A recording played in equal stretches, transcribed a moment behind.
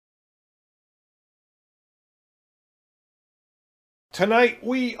Tonight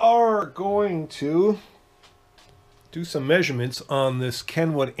we are going to do some measurements on this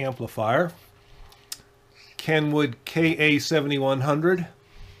Kenwood amplifier. Kenwood KA-7100.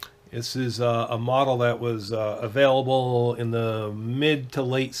 This is a model that was available in the mid to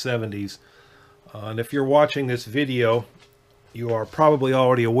late 70s. And if you're watching this video, you are probably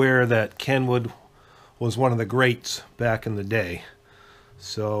already aware that Kenwood was one of the greats back in the day.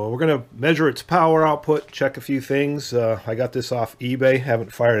 So we're going to measure its power output, check a few things. I got this off eBay,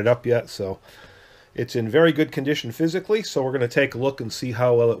 haven't fired it up yet, so it's in very good condition physically, so we're going to take a look and see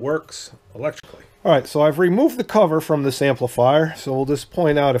how well it works electrically. Alright, so I've removed the cover from this amplifier, so we'll just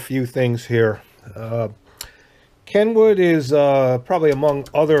point out a few things here. Kenwood is probably among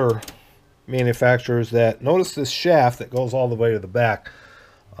other manufacturers that notice this shaft that goes all the way to the back.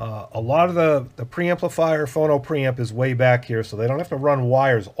 A lot of the preamplifier, phono preamp is way back here, so they don't have to run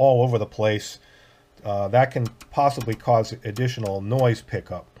wires all over the place. That can possibly cause additional noise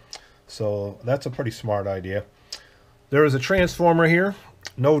pickup. So that's a pretty smart idea. There is a transformer here.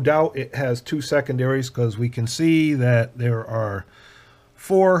 No doubt it has two secondaries because we can see that there are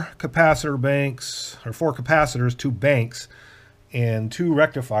four capacitors, two banks, and two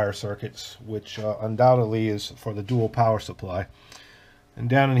rectifier circuits, which undoubtedly is for the dual power supply. And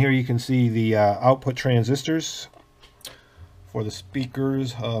down in here you can see the output transistors for the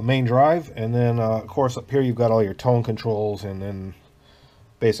speakers, main drive, and then of course up here you've got all your tone controls and then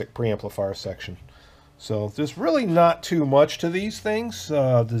basic preamplifier section. So there's really not too much to these things.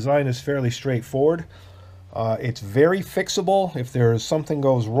 Design is fairly straightforward. It's very fixable. If there's something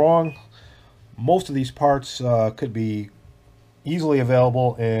goes wrong, most of these parts could be easily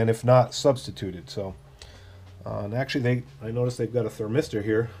available, and if not, substituted. So and actually I noticed they've got a thermistor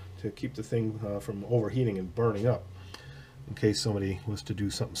here to keep the thing from overheating and burning up in case somebody was to do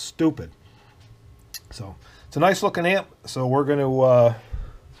something stupid. So it's a nice looking amp, so we're going to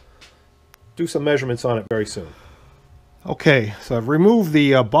do some measurements on it very soon. Okay, so I've removed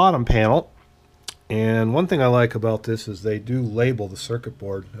the bottom panel, and one thing I like about this is they do label the circuit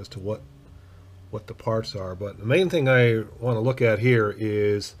board as to what the parts are, but the main thing I want to look at here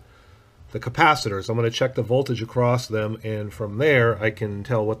is the capacitors. I'm going to check the voltage across them, and from there I can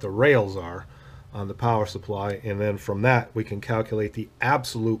tell what the rails are on the power supply, and then from that we can calculate the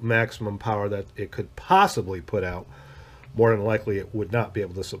absolute maximum power that it could possibly put out. More than likely it would not be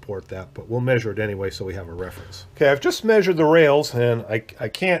able to support that, but we'll measure it anyway so we have a reference. Okay, I've just measured the rails, and I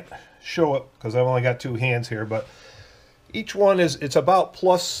can't show it because I've only got two hands here, but each one it's about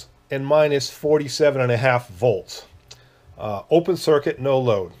plus and minus 47.5 volts. Open circuit, no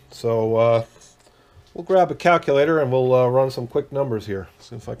load. So we'll grab a calculator and we'll run some quick numbers here.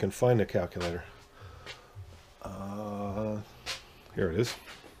 See if I can find a calculator. Here it is.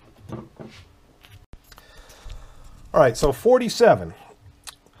 Alright, so 47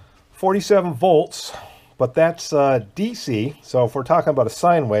 volts, but that's DC. So if we're talking about a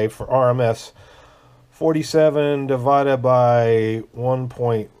sine wave for RMS, 47 divided by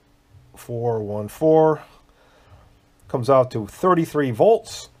 1.414 comes out to 33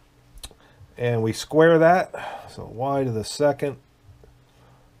 volts, and we square that, so y to the second,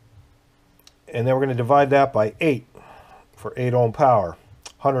 and then we're going to divide that by 8 for 8 ohm power,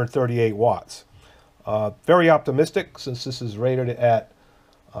 138 watts. Very optimistic since this is rated at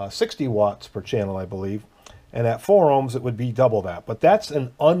 60 watts per channel, I believe, and at 4 ohms it would be double that, but that's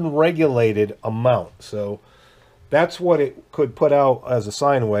an unregulated amount, so that's what it could put out as a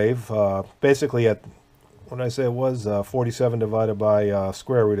sine wave. Basically at what did I say it was? 47 divided by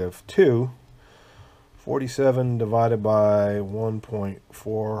square root of 2. 47 divided by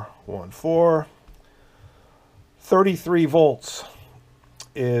 1.414. 33 volts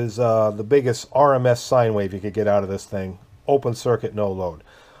is the biggest RMS sine wave you could get out of this thing. Open circuit, no load.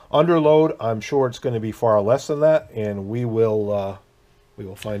 Under load, I'm sure it's going to be far less than that, and we will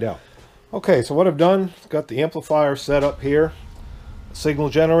find out. Okay, so what I've done, got the amplifier set up here, a signal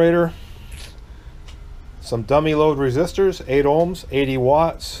generator, some dummy load resistors, 8 ohms, 80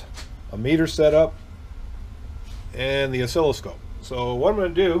 watts, a meter set up, and the oscilloscope. So what I'm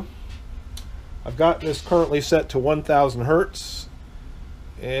going to do, I've got this currently set to 1000 hertz,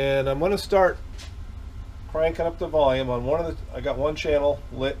 and I'm going to start cranking up the volume on I got one channel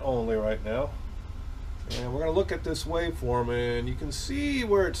lit only right now, and we're going to look at this waveform, and you can see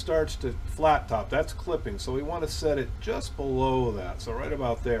where it starts to flat top. That's clipping, so we want to set it just below that, so right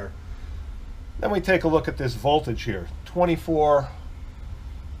about there. Then we take a look at this voltage here,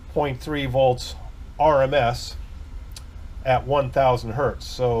 24.3 volts RMS at 1000 hertz.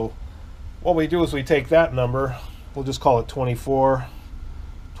 So what we do is we take that number, we'll just call it 24.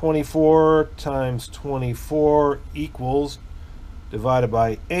 24 times 24 equals divided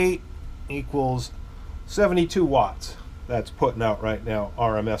by 8 equals 72 watts. That's putting out right now,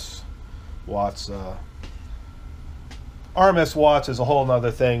 RMS watts. RMS watts is a whole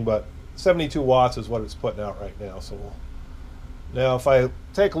nother thing, but 72 watts is what it's putting out right now. So now if I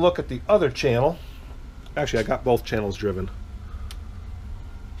take a look at the other channel, actually I got both channels driven.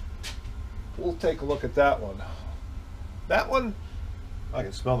 We'll take a look at that one. That one, I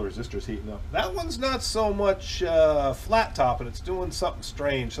can smell the resistors heating up. That one's not so much flat top, and it's doing something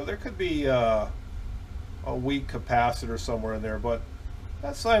strange. So there could be a weak capacitor somewhere in there, but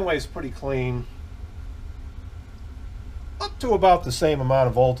that sine wave's pretty clean. Up to about the same amount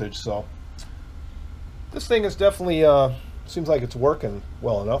of voltage, so this thing is definitely seems like it's working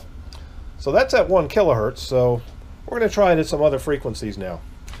well enough. So that's at 1 kilohertz, so we're going to try it at some other frequencies now.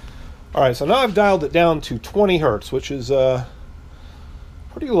 Alright, so now I've dialed it down to 20 hertz, which is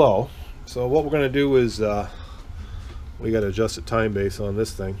pretty low. So what we're going to do is we got to adjust the time base on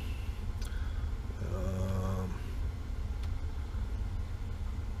this thing.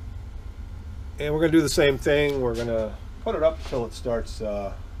 And we're going to do the same thing. We're going to put it up until it starts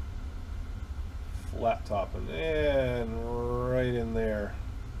flat topping, and right in there.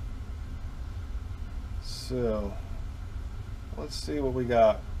 So let's see what we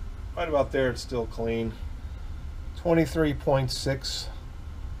got. Right about there, it's still clean. 23.6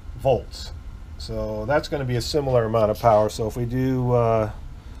 volts. So that's going to be a similar amount of power. So if we do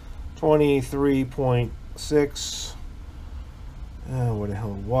 23.6, what the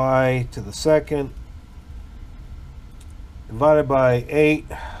hell, y to the second divided by 8,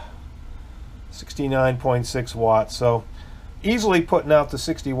 69.6 watts. So easily putting out the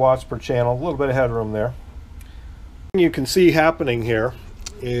 60 watts per channel. A little bit of headroom there. You can see happening here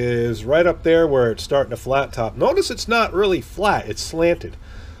is right up there where it's starting to flat top. Notice it's not really flat, it's slanted.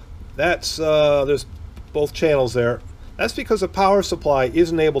 That's there's both channels there. That's because the power supply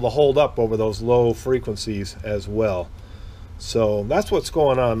isn't able to hold up over those low frequencies as well. So that's what's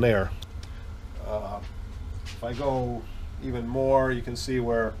going on there. If I go even more, you can see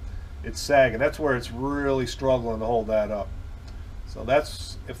where it's sagging. That's where it's really struggling to hold that up. So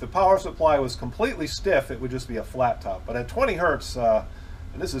that's, if the power supply was completely stiff, it would just be a flat top. But at 20 hertz, and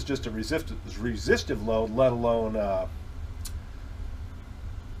this is just a resistive load, let alone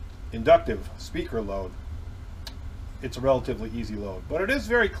inductive speaker load, it's a relatively easy load. But it is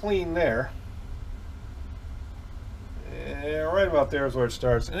very clean there. And right about there is where it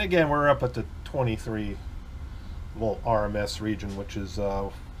starts. And again, we're up at the 23 volt RMS region, which is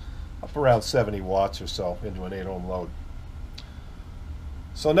up around 70 watts or so into an 8 ohm load.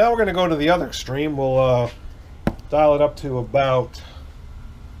 So now we're going to go to the other extreme. We'll dial it up to about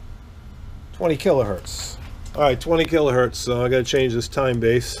 20 kilohertz. Alright, 20 kilohertz. So I got to change this time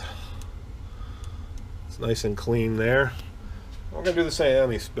base. It's nice and clean there. We're going to do the same. Let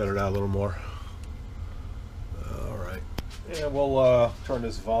me spread it out a little more. Alright. And we'll turn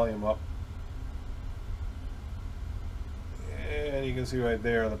this volume up. And you can see right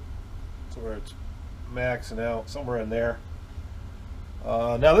there, that's where it's maxing out, somewhere in there.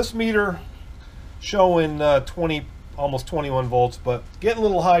 Now this meter showing 20, almost 21 volts, but getting a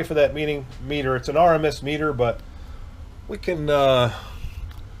little high for that meter. It's an RMS meter, but we can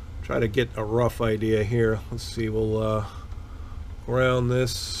try to get a rough idea here. Let's see, we'll ground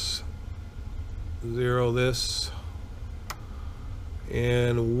this, zero this,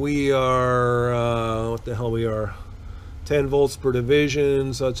 and we are, what the hell we are, 10 volts per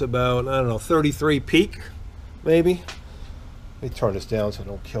division, so it's about, I don't know, 33 peak, maybe. Let me turn this down so I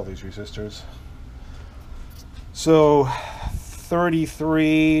don't kill these resistors. So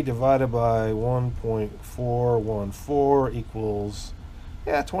 33 divided by 1.414 equals,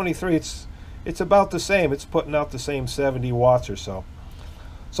 yeah, 23. It's about the same. It's putting out the same 70 watts or so.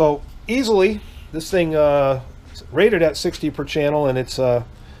 So easily, this thing rated at 60 per channel, and it's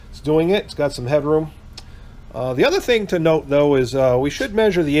doing it. It's got some headroom. The other thing to note, though, is we should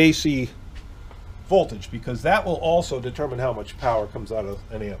measure the AC voltage, because that will also determine how much power comes out of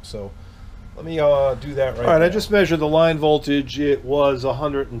an amp. So let me do that right now. All right, I just measured the line voltage. It was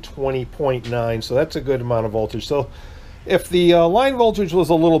 120.9, so that's a good amount of voltage. So if the line voltage was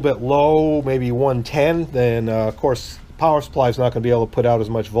a little bit low, maybe 110, then of course the power supply is not going to be able to put out as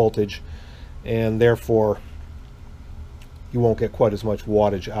much voltage, and therefore you won't get quite as much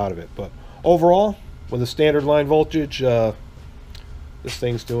wattage out of it. But overall, with a standard line voltage, this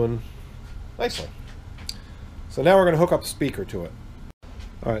thing's doing nicely. So now we're going to hook up a speaker to it.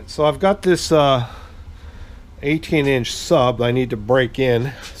 Alright, so I've got this 18-inch sub I need to break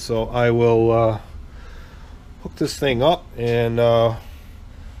in, so I will hook this thing up, and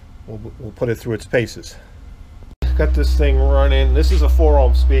we'll put it through its paces. Got got this thing running. This is a 4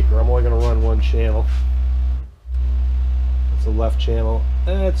 ohm speaker. I'm only going to run one channel. It's the left channel.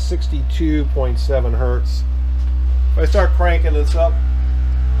 That's 62.7 hertz. If I start cranking this up,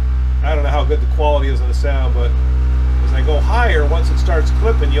 I don't know how good the quality is of the sound, but as I go higher, once it starts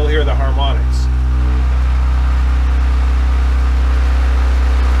clipping, you'll hear the harmonics.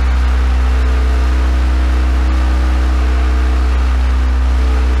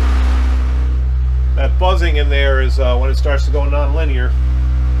 That buzzing in there is when it starts to go non-linear,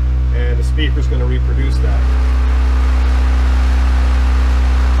 and the speaker's going to reproduce that.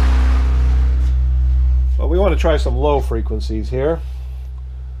 But we want to try some low frequencies here,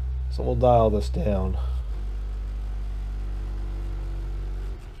 so we'll dial this down.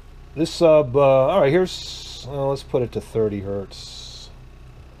 This sub, alright, here's, let's put it to 30 hertz.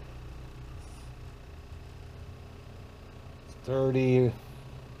 30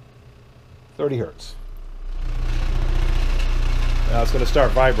 hertz. Now it's going to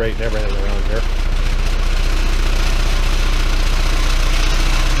start vibrating everything around here.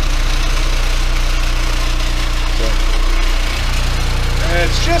 And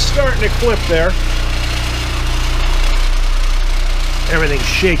it's just starting to clip there. Everything's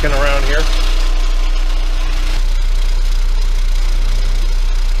shaking around here.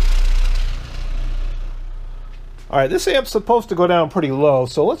 Alright, this amp's supposed to go down pretty low,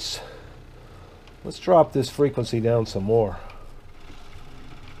 so let's drop this frequency down some more.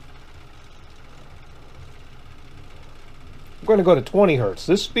 I'm going to go to 20 hertz.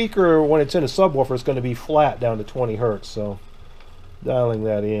 This speaker, when it's in a subwoofer, is going to be flat down to 20 hertz, so dialing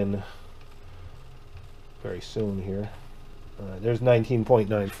that in very soon here. There's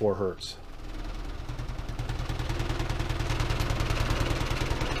 19.94 hertz.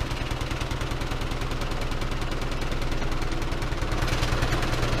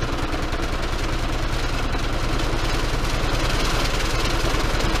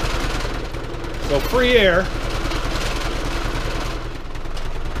 So free air.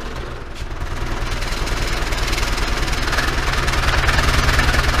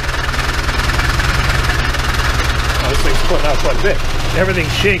 Putting out quite a bit.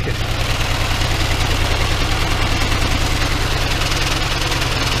 Everything's shaking.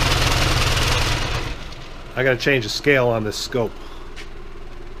 I gotta change the scale on this scope.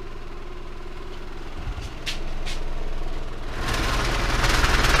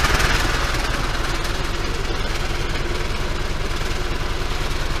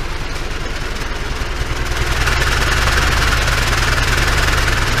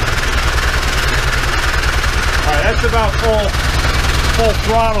 That's about full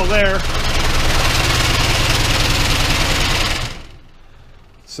throttle there.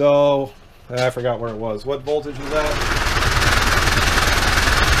 So I forgot where it was. What voltage was that?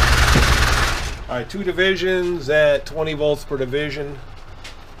 Alright, 2 divisions at 20 volts per division.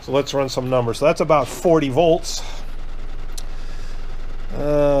 So let's run some numbers. So that's about 40 volts.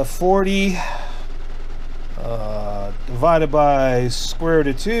 40 divided by square root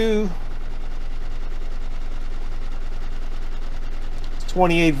of 2.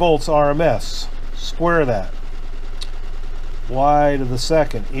 28 volts RMS. Square that. Y to the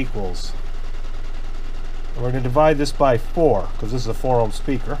second equals. And we're going to divide this by 4 because this is a 4 ohm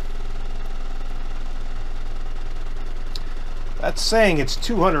speaker. That's saying it's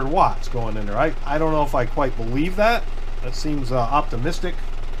 200 watts going in there. I don't know if I quite believe that. That seems optimistic.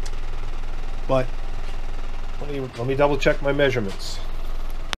 But let me double check my measurements.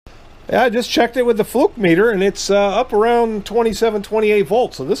 Yeah, I just checked it with the fluke meter, and it's up around 27, 28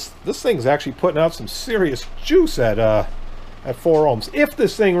 volts. So this thing's actually putting out some serious juice at 4 ohms. If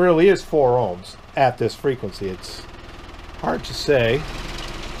this thing really is 4 ohms at this frequency, it's hard to say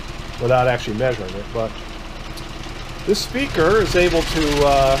without actually measuring it. But this speaker is able to.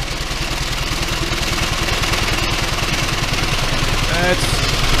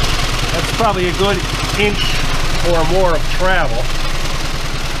 That's probably a good inch or more of travel.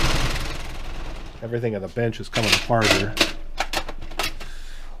 Everything on the bench is coming apart here.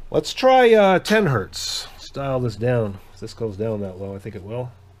 Let's try 10 hertz. Let's dial this down. If this goes down that low, I think it will.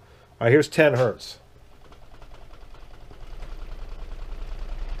 All right, here's 10 hertz.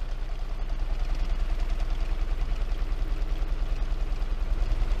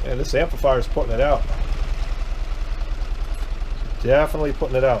 And this amplifier is putting it out. Definitely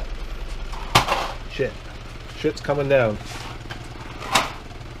putting it out. Shit's coming down.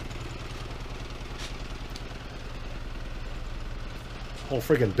 Whole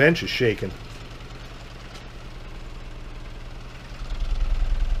friggin' bench is shaking.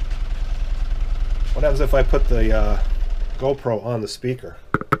 What happens if I put the GoPro on the speaker?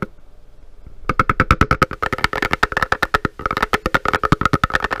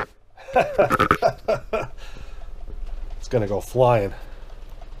 It's going to go flying.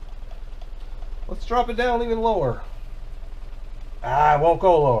 Let's drop it down even lower. Ah, it won't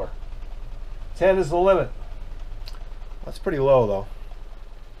go lower. 10 is the limit. That's pretty low, though.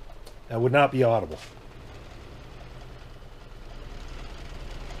 That would not be audible.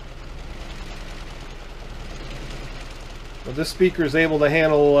 Well, this speaker is able to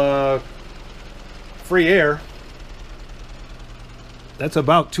handle free air. That's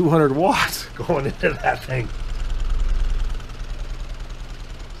about 200 watts going into that thing.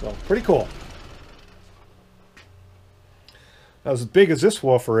 So, pretty cool. Now, as big as this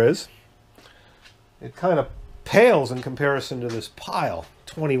woofer is, it kind of pales in comparison to this Pyle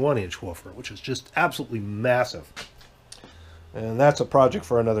 21-inch woofer, which is just absolutely massive. And that's a project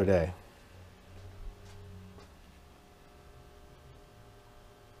for another day.